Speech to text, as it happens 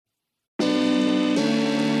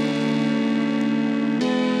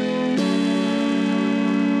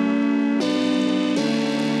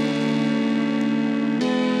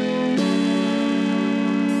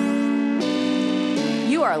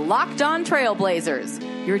Locked On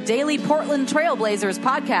Trailblazers, your daily Portland Trailblazers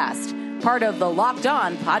podcast, part of the Locked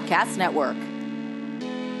On Podcast Network.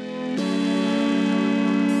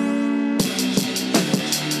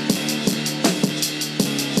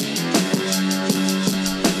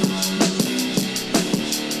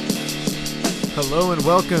 Hello and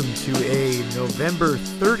welcome to a November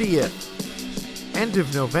 30th, end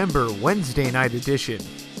of November, Wednesday night edition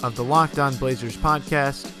of the Locked On Blazers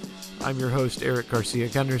podcast. I'm your host, Eric Garcia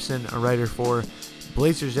Gunderson, a writer for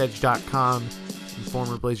BlazersEdge.com and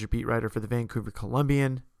former Blazer beat writer for the Vancouver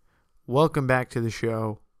Columbian. Welcome back to the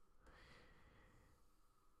show.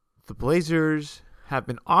 The Blazers have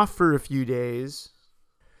been off for a few days.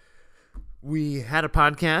 We had a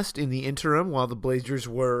podcast in the interim while the Blazers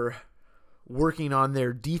were working on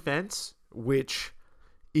their defense, which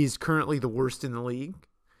is currently the worst in the league.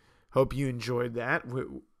 Hope you enjoyed that.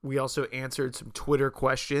 We also answered some Twitter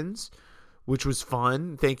questions, which was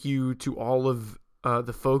fun. Thank you to all of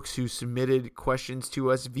the folks who submitted questions to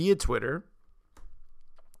us via Twitter.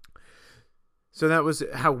 So that was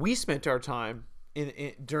how we spent our time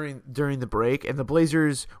during the break. And the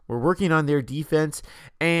Blazers were working on their defense,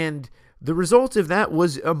 and the result of that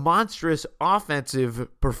was a monstrous offensive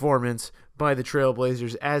performance by the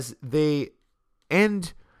Trailblazers as they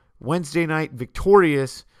end Wednesday night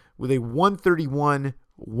victorious with a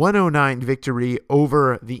 131-109 victory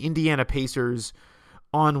over the Indiana Pacers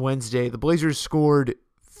on Wednesday. The Blazers scored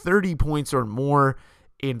 30 points or more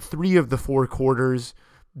in 3 of the 4 quarters.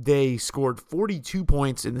 They scored 42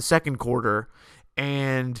 points in the second quarter,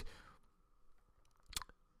 and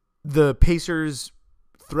the Pacers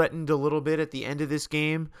threatened a little bit at the end of this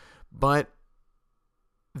game, but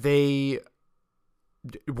they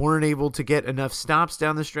weren't able to get enough stops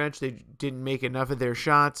down the stretch. They didn't make enough of their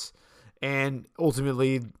shots, and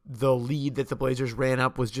ultimately the lead that the Blazers ran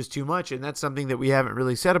up was just too much, and that's something that we haven't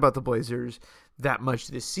really said about the Blazers that much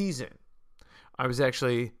this season. I was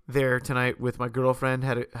actually there tonight with my girlfriend,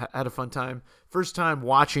 had a fun time. First time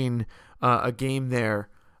watching a game there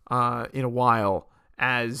in a while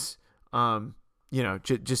as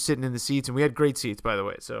just sitting in the seats, and we had great seats, by the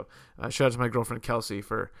way. So shout out to my girlfriend Kelsey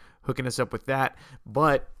for hooking us up with that.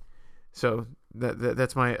 But so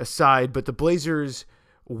that's my aside. But the Blazers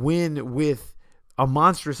win with a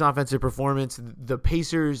monstrous offensive performance. The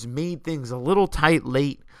Pacers made things a little tight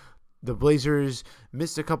late. The Blazers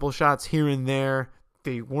missed a couple shots here and there.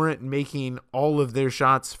 They weren't making all of their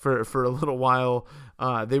shots for a little while.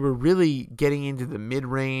 They were really getting into the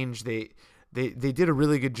mid-range. They did a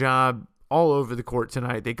really good job all over the court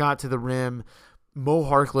tonight. They got to the rim. Mo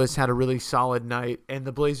Harkless had a really solid night, and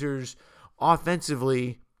the Blazers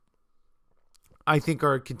offensively, I think,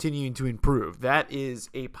 are continuing to improve. That is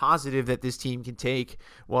a positive that this team can take.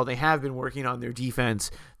 While they have been working on their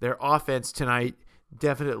defense, their offense tonight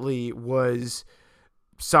definitely was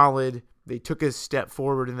solid. They took a step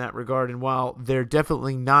forward in that regard, and while they're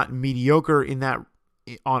definitely not mediocre in that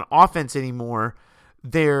on offense anymore,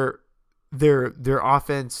 their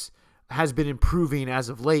offense has been improving as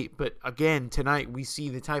of late. But again, tonight we see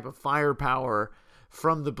the type of firepower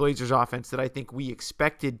from the Blazers offense that I think we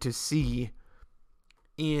expected to see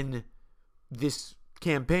in this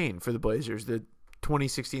campaign for the Blazers, the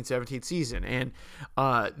 2016-17 season. And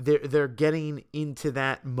they're getting into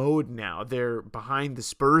that mode now. They're behind the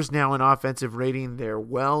Spurs now in offensive rating. They're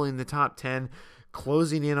well in the top 10,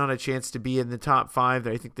 closing in on a chance to be in the top 5.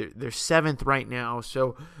 I think they're 7th right now.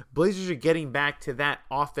 So Blazers are getting back to that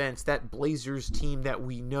offense, that Blazers team that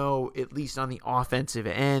we know, at least on the offensive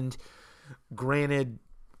end. Granted,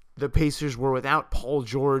 the Pacers were without Paul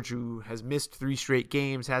George, who has missed 3 straight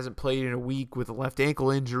games, hasn't played in a week with a left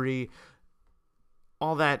ankle injury.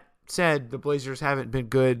 All that said, the Blazers haven't been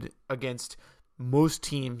good against most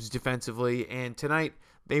teams defensively, and tonight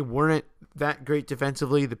they weren't that great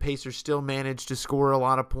defensively. The Pacers still managed to score a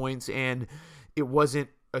lot of points, and it wasn't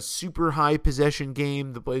a super high possession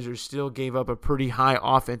game. The Blazers still gave up a pretty high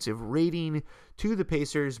offensive rating to the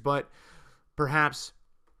Pacers, but perhaps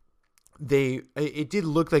it did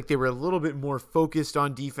look like they were a little bit more focused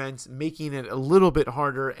on defense, making it a little bit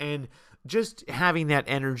harder, and just having that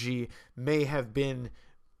energy may have been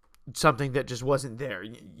something that just wasn't there.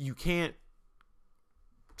 You can't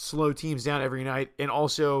slow teams down every night, and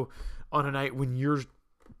also on a night when you're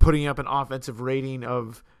putting up an offensive rating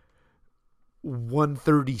of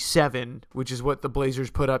 137, which is what the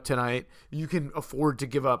Blazers put up tonight, you can afford to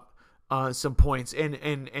give up some points. And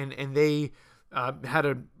they had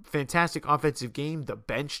a fantastic offensive game. The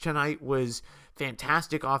bench tonight was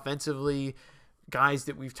fantastic offensively. Guys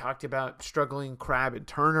that we've talked about struggling, Crabbe and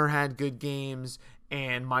Turner had good games,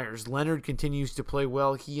 and Myers Leonard continues to play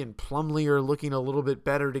well. He and Plumlee are looking a little bit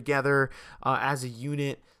better together as a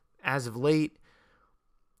unit as of late.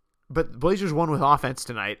 But the Blazers won with offense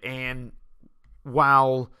tonight, and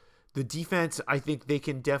while the defense, I think they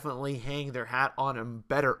can definitely hang their hat on a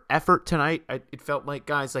better effort tonight. It felt like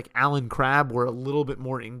guys like Alan Crabb were a little bit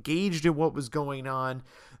more engaged in what was going on.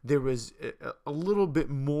 There was a little bit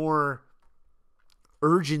more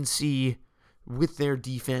urgency with their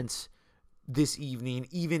defense this evening,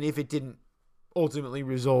 even if it didn't ultimately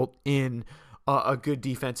result in a good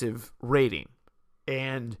defensive rating.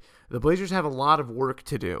 And the Blazers have a lot of work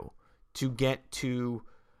to do to get to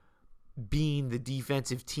being the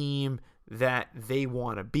defensive team that they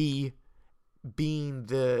want to be, being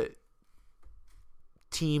the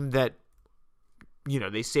team that, you know,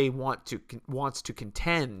 they say wants to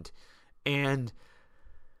contend, and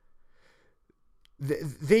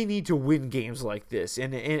they need to win games like this,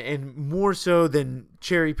 and more so than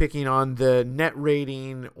cherry picking on the net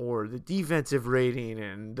rating or the defensive rating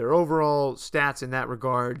and their overall stats in that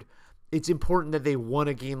regard. It's important that they won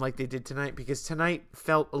a game like they did tonight, because tonight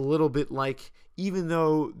felt a little bit like, even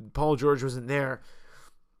though Paul George wasn't there,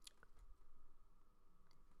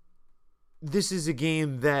 this is a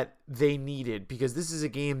game that they needed, because this is a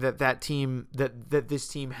game that this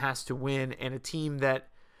team has to win, and a team that,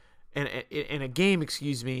 and a game,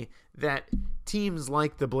 that teams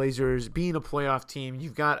like the Blazers, being a playoff team,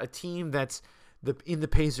 you've got a team that's in the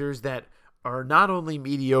Pacers that are not only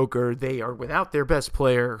mediocre, they are without their best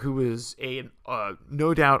player, who is a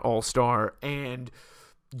no doubt all-star, and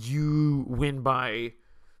you win by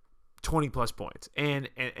 20 plus points. And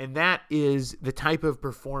that is the type of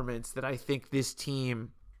performance that I think this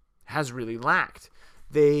team has really lacked.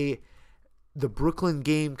 The Brooklyn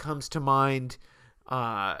game comes to mind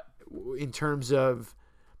in terms of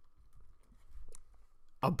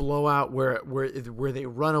a blowout where they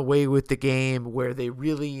run away with the game, where they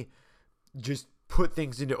really just put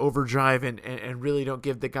things into overdrive and really don't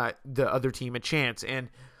give the other team a chance. And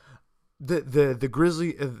the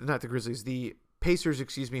Pacers,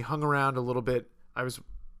 hung around a little bit. I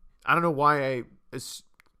don't know why I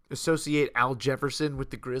associate Al Jefferson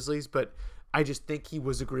with the Grizzlies, but I just think he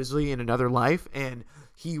was a Grizzly in another life, and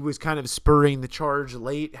he was kind of spurring the charge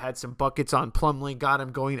late, had some buckets on Plumlee, got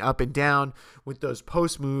him going up and down with those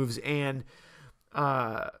post moves, and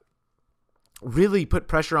really put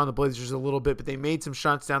pressure on the Blazers a little bit, but they made some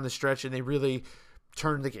shots down the stretch, and they really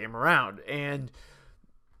turned the game around. And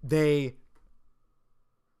they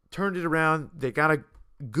turned it around. They got a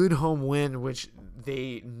good home win, which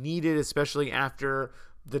they needed, especially after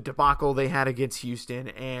the debacle they had against Houston,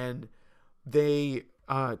 and they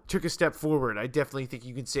took a step forward. I definitely think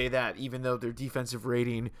you can say that, even though their defensive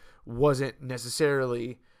rating wasn't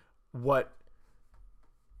necessarily what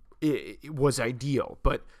it was ideal.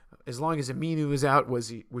 But as long as Aminu was out,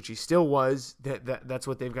 which he still was, that's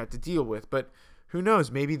what they've got to deal with. But who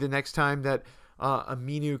knows? Maybe the next time that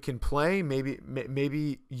Aminu can play,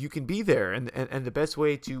 maybe you can be there. And the best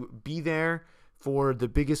way to be there for the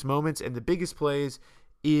biggest moments and the biggest plays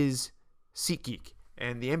is SeatGeek.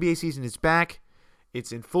 And the NBA season is back.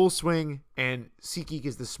 It's in full swing, and SeatGeek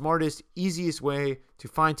is the smartest, easiest way to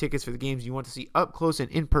find tickets for the games you want to see up close and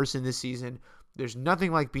in person this season. There's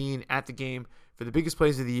nothing like being at the game for the biggest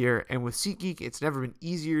plays of the year, and with SeatGeek, it's never been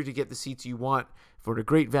easier to get the seats you want for a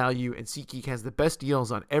great value, and SeatGeek has the best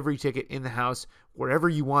deals on every ticket in the house, wherever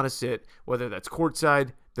you want to sit, whether that's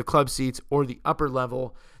courtside, the club seats, or the upper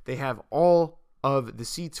level. They have all of the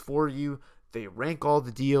seats for you. They rank all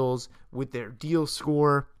the deals with their deal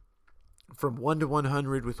score from 1 to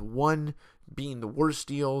 100, with 1 being the worst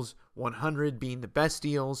deals, 100 being the best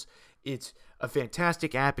deals. It's a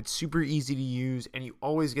fantastic app. It's super easy to use, and you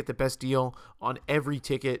always get the best deal on every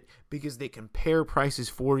ticket because they compare prices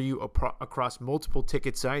for you across multiple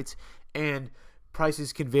ticket sites, and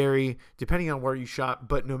prices can vary depending on where you shop,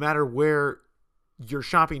 but no matter where you're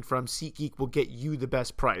shopping from, SeatGeek will get you the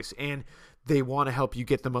best price, and they want to help you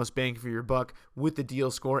get the most bang for your buck with the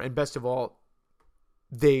deal score, and best of all,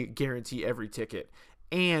 they guarantee every ticket.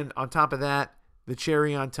 And on top of that, the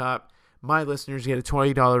cherry on top, my listeners get a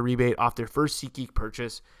 $20 rebate off their first SeatGeek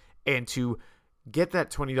purchase. And to get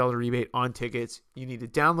that $20 rebate on tickets, you need to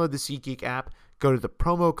download the SeatGeek app, go to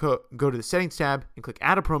the settings tab and click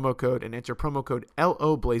add a promo code and enter promo code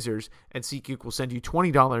LOBlazers, and SeatGeek will send you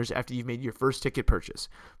 $20 after you've made your first ticket purchase.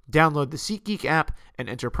 Download the SeatGeek app and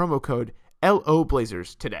enter promo code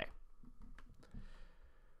LOBlazers today.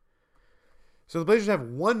 So the Blazers have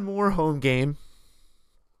one more home game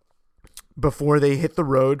before they hit the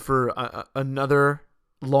road for another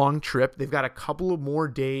long trip. They've got a couple of more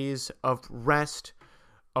days of rest,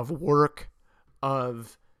 of work,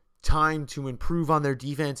 of time to improve on their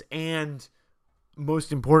defense and,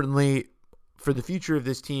 most importantly, for the future of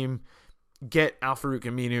this team, get Al-Farouq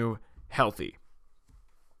Aminu healthy.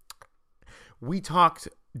 We talked,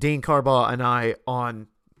 Dane Carbaugh and I, on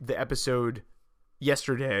the episode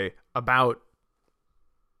yesterday about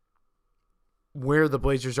where the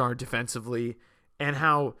Blazers are defensively and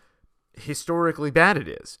how historically bad it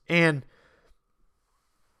is. And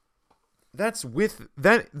that's with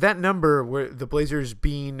that number, where the Blazers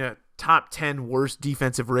being top 10 worst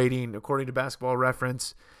defensive rating according to Basketball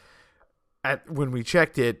Reference when we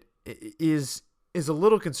checked it, is a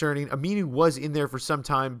little concerning. Aminu was in there for some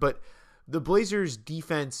time, but the Blazers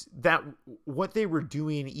defense, that what they were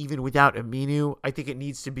doing even without Aminu, I think it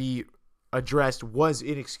needs to be addressed, was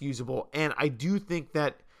inexcusable. And I do think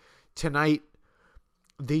that tonight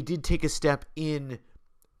they did take a step in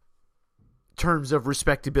terms of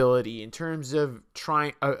respectability, in terms of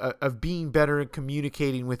trying of being better at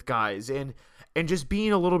communicating with guys, and just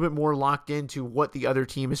being a little bit more locked into what the other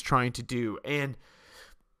team is trying to do. And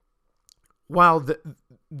while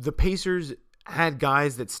the Pacers had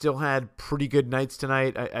guys that still had pretty good nights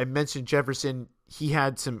tonight, I mentioned Jefferson. He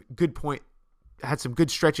had some good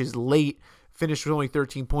stretches late, finished with only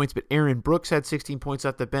 13 points, but Aaron Brooks had 16 points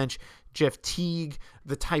off the bench. Jeff Teague,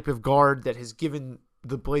 the type of guard that has given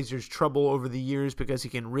the Blazers trouble over the years because he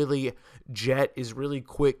can really jet, is really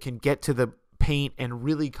quick, can get to the paint and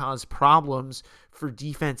really cause problems for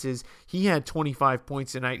defenses. He had 25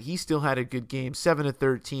 points tonight. He still had a good game, 7 of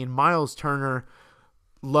 13. Miles Turner,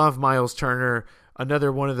 love Miles Turner,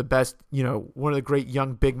 another one of the best, one of the great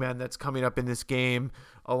young big men that's coming up in this game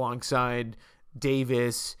alongside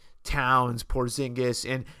Davis, Towns,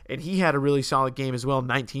 Porzingis, and he had a really solid game as well,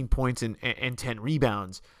 19 points and 10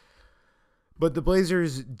 rebounds. But the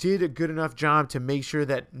Blazers did a good enough job to make sure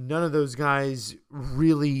that none of those guys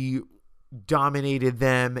really dominated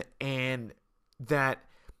them, and that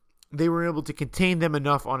they were able to contain them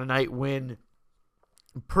enough on a night when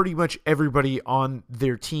pretty much everybody on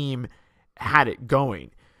their team had it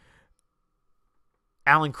going.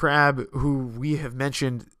 Allen Crabbe, who we have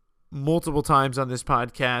mentioned multiple times on this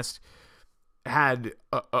podcast, had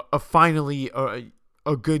finally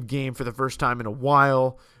a good game for the first time in a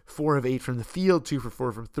while. 4 of 8 from the field, 2 for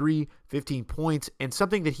 4 from 3, 15 points, and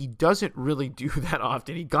something that he doesn't really do that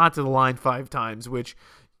often. He got to the line 5 times, which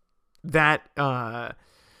it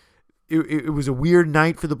was a weird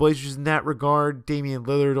night for the Blazers in that regard. Damian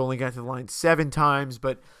Lillard only got to the line 7 times,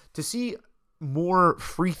 but to see more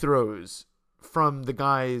free throws from the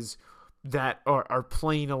guys that are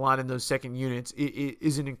playing a lot in those second units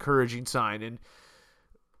is an encouraging sign. And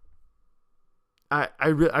I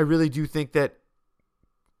really do think that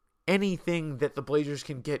anything that the Blazers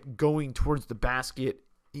can get going towards the basket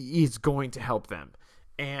is going to help them.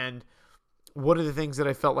 And one of the things that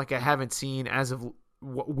I felt like I haven't seen as of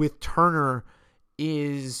with Turner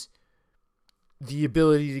is the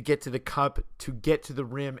ability to get to the cup, to get to the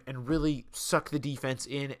rim, and really suck the defense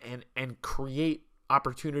in and create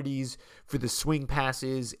opportunities for the swing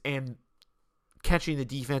passes and catching the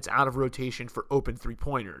defense out of rotation for open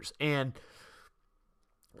three-pointers. And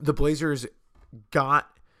the Blazers got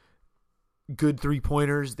good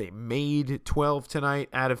three-pointers. They made 12 tonight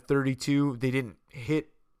out of 32. They didn't hit,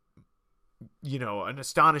 an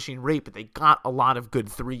astonishing rate, but they got a lot of good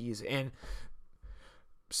threes. And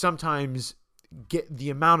sometimes get the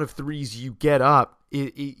amount of threes you get up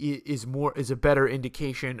is a better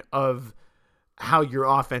indication of how your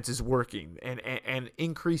offense is working, and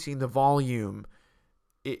increasing the volume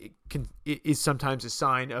is sometimes a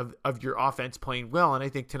sign of your offense playing well. And I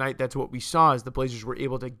think tonight that's what we saw, is the Blazers were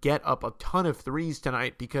able to get up a ton of threes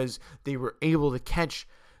tonight because they were able to catch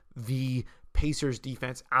the Pacers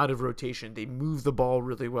defense out of rotation. They moved the ball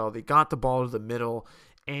really well. They got the ball to the middle,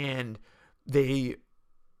 and they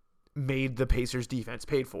made the Pacers defense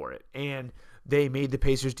paid for it. And they made the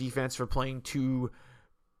Pacers defense for playing 2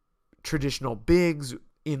 traditional bigs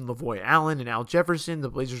in Lavoy Allen and Al Jefferson. The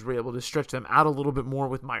Blazers were able to stretch them out a little bit more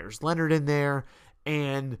with Myers Leonard in there.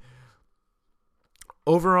 And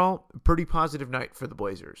overall, pretty positive night for the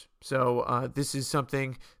Blazers. So this is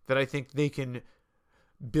something that I think they can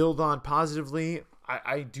build on positively.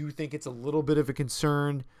 I do think it's a little bit of a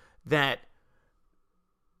concern that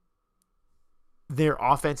their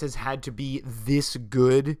offense has had to be this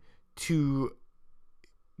good to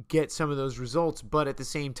get some of those results, but at the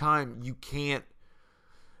same time, you can't.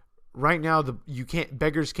 Right now,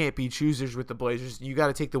 beggars can't be choosers with the Blazers. You got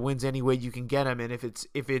to take the wins any way you can get them, and if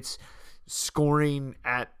it's scoring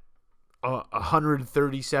at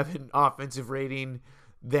 137 offensive rating,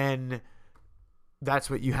 then that's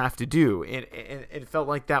what you have to do. And it felt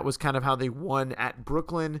like that was kind of how they won at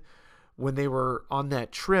Brooklyn when they were on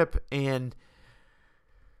that trip. And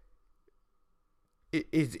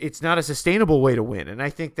it's not a sustainable way to win. And I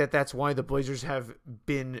think that's why the Blazers have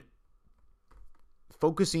been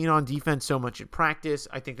focusing on defense so much in practice.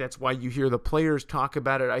 I think that's why you hear the players talk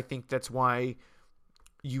about it. I think that's why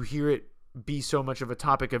you hear it be so much of a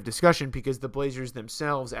topic of discussion, because the Blazers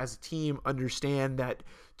themselves as a team understand that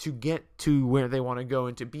to get to where they want to go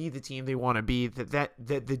and to be the team they want to be, that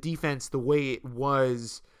the defense, the way it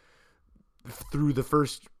was through the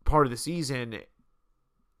first part of the season,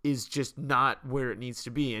 is just not where it needs to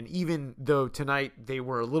be. And even though tonight they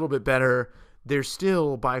were a little bit better, they're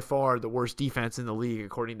still by far the worst defense in the league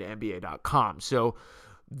according to NBA.com. So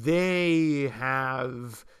they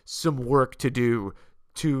have some work to do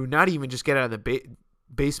to not even just get out of the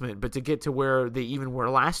basement, but to get to where they even were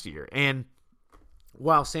last year. And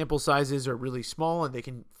while sample sizes are really small and they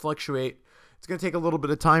can fluctuate, it's going to take a little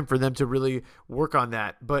bit of time for them to really work on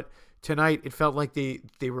that. But tonight, it felt like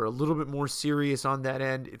they were a little bit more serious on that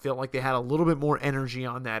end. It felt like they had a little bit more energy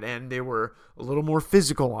on that end. They were a little more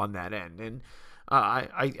physical on that end. And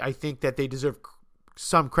I think that they deserve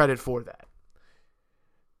some credit for that.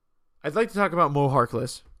 I'd like to talk about Mo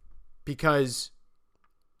Harkless because,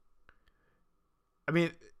 I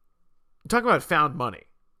mean, talk about found money.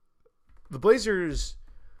 The Blazers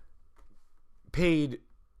paid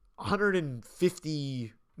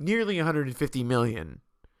nearly $150 million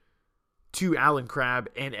to Allen Crabbe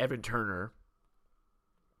and Evan Turner.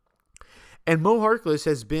 And Mo Harkless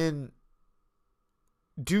has been,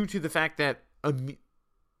 due to the fact that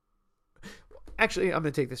actually, I'm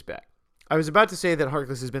going to take this back. I was about to say that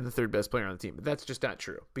Harkless has been the third best player on the team, but that's just not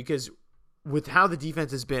true. Because with how the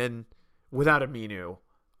defense has been without Aminu,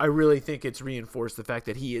 I really think it's reinforced the fact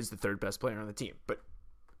that he is the third best player on the team. But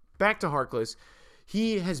back to Harkless,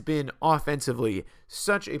 he has been offensively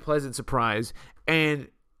such a pleasant surprise and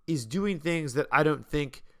is doing things that I don't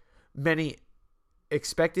think many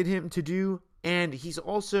expected him to do. And he's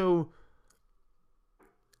also,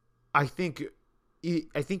 I think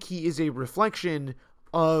he is a reflection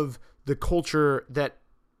of the culture that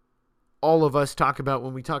all of us talk about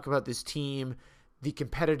when we talk about this team, the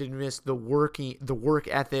competitiveness, the work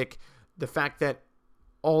ethic, the fact that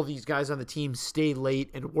all these guys on the team stay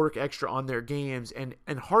late and work extra on their games. And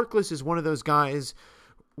Harkless is one of those guys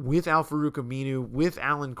with Al-Farouq Aminu, with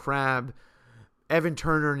Allen Crabbe, Evan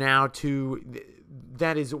Turner now too,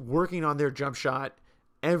 that is working on their jump shot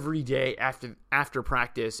every day after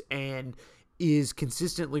practice and is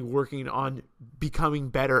consistently working on becoming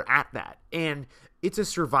better at that. And it's a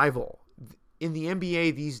survival. In the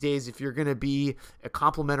NBA these days, if you're going to be a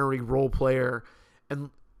complementary role player,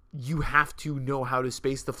 and you have to know how to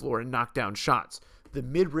space the floor and knock down shots. The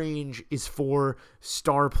mid-range is for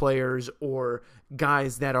star players or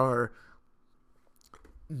guys that are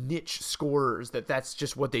niche scorers, that's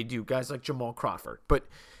just what they do, guys like Jamal Crawford. But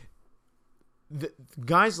the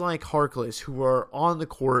guys like Harkless, who are on the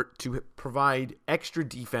court to provide extra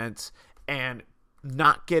defense and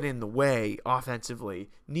not get in the way offensively,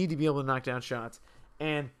 need to be able to knock down shots.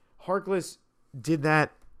 And Harkless did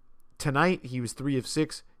that tonight. He was 3 of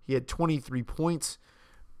 6. He had 23 points.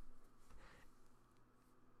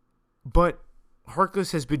 But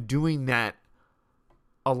Harkless has been doing that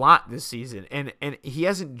a lot this season. And he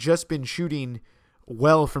hasn't just been shooting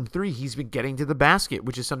well from 3. He's been getting to the basket,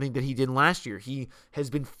 which is something that he did last year. He has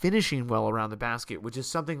been finishing well around the basket, which is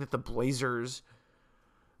something that the Blazers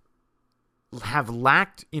have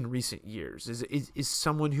lacked in recent years, is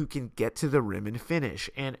someone who can get to the rim and finish.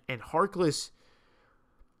 And Harkless,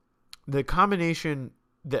 the combination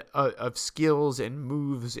of skills and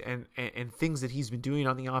moves and things that he's been doing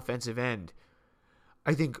on the offensive end,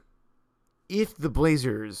 I think if the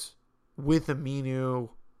Blazers with Aminu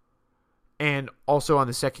and also on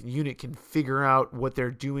the second unit can figure out what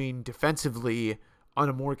they're doing defensively on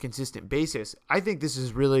a more consistent basis, I think this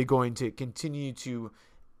is really going to continue to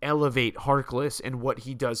elevate Harkless and what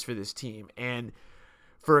he does for this team. And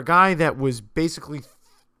for a guy that was basically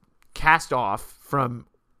cast off from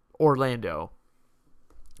Orlando,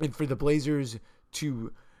 and for the Blazers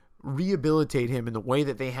to rehabilitate him in the way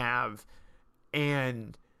that they have,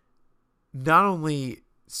 and not only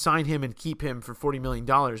sign him and keep him for $40 million,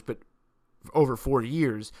 but over 4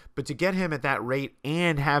 years, but to get him at that rate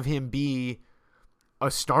and have him be a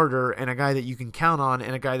starter and a guy that you can count on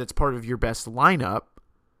and a guy that's part of your best lineup.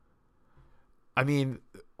 I mean,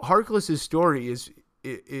 Harkless's story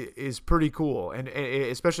is pretty cool, and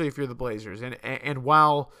especially if you're the Blazers. And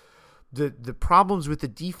while the problems with the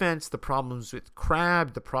defense, the problems with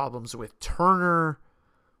Crabbe, the problems with Turner,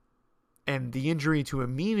 and the injury to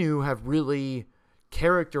Aminu have really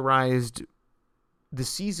characterized the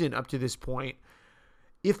season up to this point.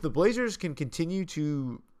 If the Blazers can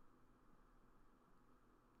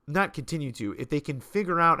if they can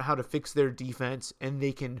figure out how to fix their defense and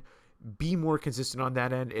they can be more consistent on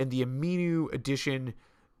that end, and the Aminu addition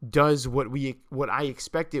does what I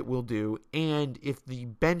expect it will do, and if the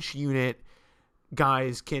bench unit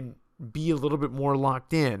guys can be a little bit more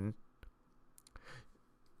locked in,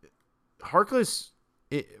 Harkless,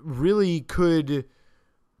 it really could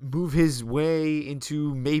move his way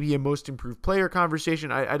into maybe a most improved player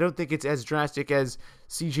conversation. I don't think it's as drastic as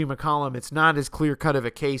CJ McCollum. It's not as clear-cut of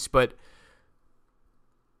a case, but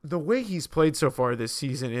the way he's played so far this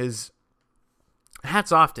season is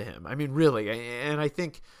hats off to him. I mean, really. And I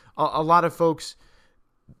think a lot of folks,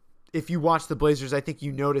 if you watch the Blazers, I think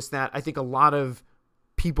you notice that. I think a lot of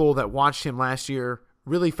people that watched him last year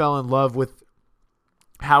really fell in love with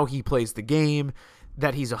how he plays the game,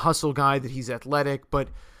 that he's a hustle guy, that he's athletic, but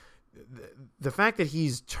the fact that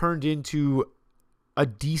he's turned into a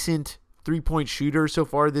decent three-point shooter so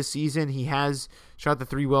far this season, he has shot the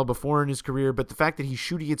three well before in his career, but the fact that he's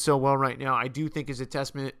shooting it so well right now, I do think is a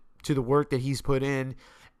testament to the work that he's put in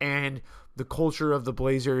and the culture of the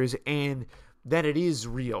Blazers, and that it is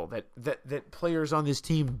real, that players on this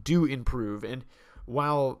team do improve. And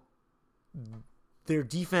while their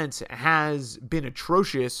defense has been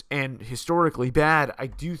atrocious and historically bad, I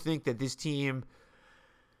do think that this team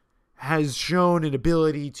has shown an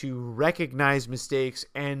ability to recognize mistakes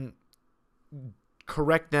and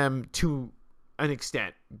correct them to an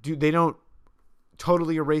extent. They don't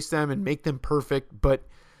totally erase them and make them perfect, but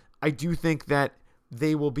I do think that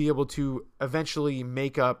they will be able to eventually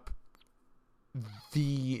make up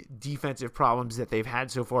the defensive problems that they've had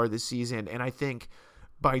so far this season. And I think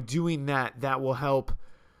by doing that, that will help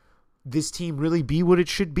this team really be what it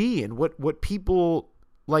should be, and what people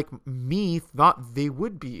like me thought they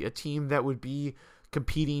would be, a team that would be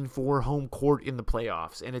competing for home court in the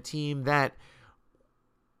playoffs, and a team that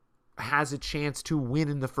has a chance to win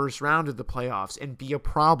in the first round of the playoffs and be a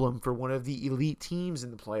problem for one of the elite teams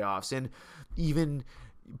in the playoffs and even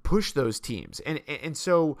push those teams. And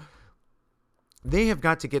so they have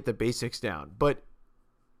got to get the basics down. But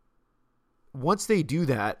once they do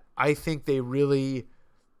that, I think they really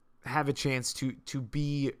have a chance to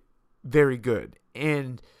be very good.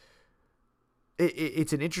 And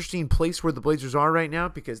it's an interesting place where the Blazers are right now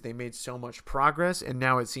because they made so much progress, and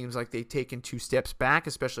now it seems like they've taken 2 steps back,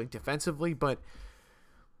 especially defensively. But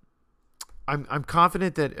I'm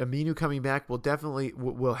confident that Aminu coming back will definitely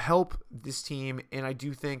will help this team, and I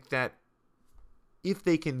do think that if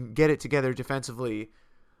they can get it together defensively,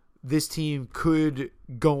 this team could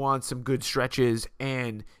go on some good stretches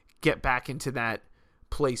and get back into that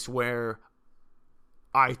place where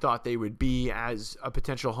I thought they would be as a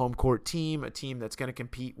potential home court team, a team that's going to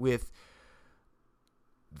compete with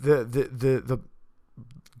the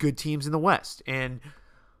good teams in the West. And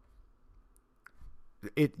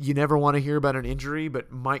you never want to hear about an injury,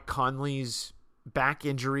 but Mike Conley's back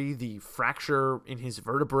injury, the fracture in his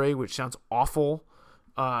vertebrae, which sounds awful,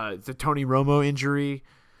 the Tony Romo injury,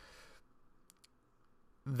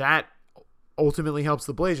 that ultimately helps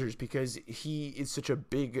the Blazers because he is such a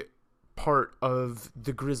big part of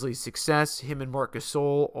the Grizzlies' success. Him and Marc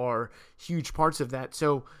Gasol are huge parts of that.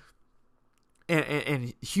 So,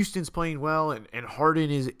 and Houston's playing well, and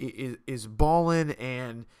Harden is balling,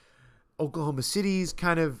 and Oklahoma City's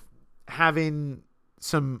kind of having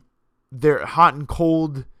their hot and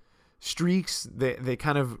cold streaks. They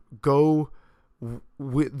kind of go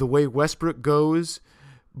with the way Westbrook goes,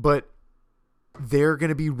 but they're going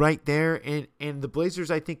to be right there, and the Blazers,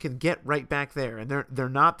 I think, can get right back there, and they're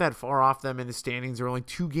not that far off them in the standings. They're only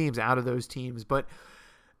 2 games out of those teams, but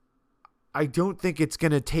I don't think it's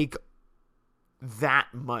going to take that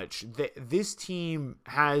much. This team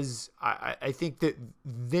has, I think that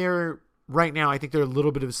they're right now, I think they're a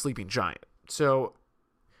little bit of a sleeping giant. So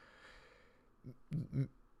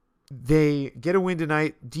they get a win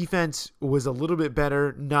tonight. Defense was a little bit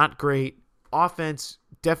better, not great. Offense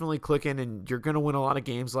definitely clicking, and you're going to win a lot of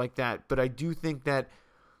games like that. But I do think that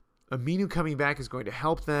Aminu coming back is going to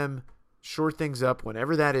help them shore things up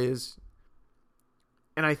whenever that is.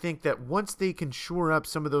 And I think that once they can shore up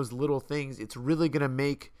some of those little things, it's really going to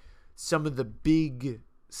make some of the big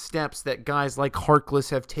steps that guys like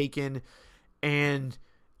Harkless have taken, and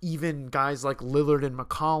even guys like Lillard and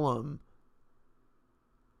McCollum,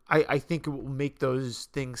 I think it will make those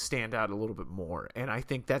things stand out a little bit more. And I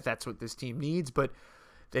think that that's what this team needs, but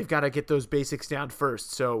they've got to get those basics down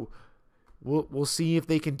first. So we'll see if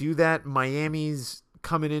they can do that. Miami's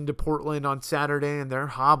coming into Portland on Saturday, and they're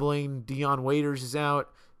hobbling. Dion Waiters is out.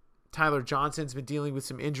 Tyler Johnson's been dealing with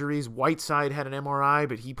some injuries. Whiteside had an MRI,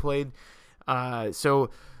 but he played. So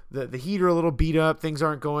the Heat are a little beat up. Things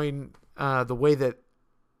aren't going the way that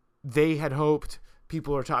they had hoped.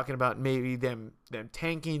 People are talking about maybe them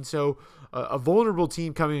tanking. So a vulnerable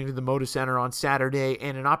team coming into the Moda Center on Saturday,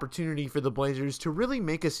 and an opportunity for the Blazers to really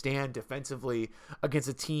make a stand defensively against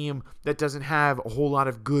a team that doesn't have a whole lot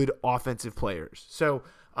of good offensive players. So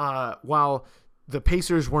while the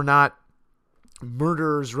Pacers were not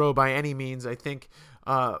murderer's row by any means, I think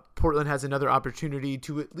Portland has another opportunity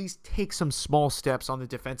to at least take some small steps on the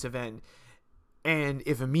defensive end. And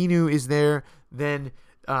if Aminu is there, then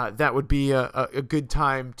that would be a good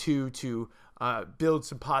time to build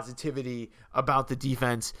some positivity about the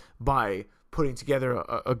defense by putting together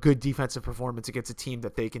a good defensive performance against a team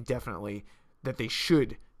that they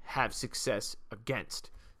should have success against.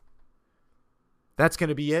 That's going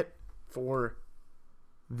to be it for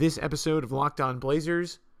this episode of Locked On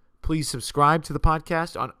Blazers. Please subscribe to the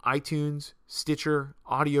podcast on iTunes, Stitcher,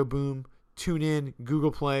 Audio Boom, TuneIn,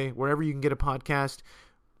 Google Play, wherever you can get a podcast.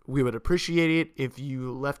 We would appreciate it if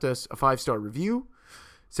you left us a 5-star review,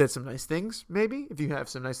 said some nice things, maybe, if you have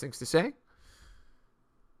some nice things to say.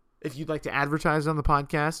 If you'd like to advertise on the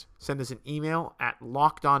podcast, send us an email at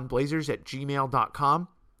lockedonblazers@gmail.com.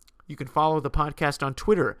 You can follow the podcast on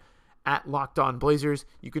Twitter at LockedOnBlazers.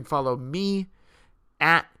 You can follow me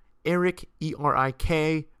at Eric,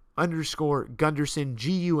 ERIK _Gundersen, GUNDERSEN.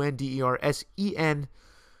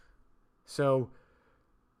 So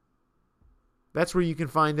that's where you can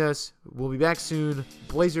find us. We'll be back soon.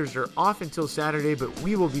 Blazers are off until Saturday, but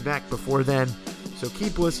we will be back before then. So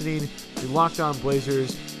keep listening to Locked On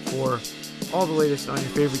Blazers for all the latest on your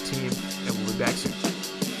favorite team, and we'll be back soon.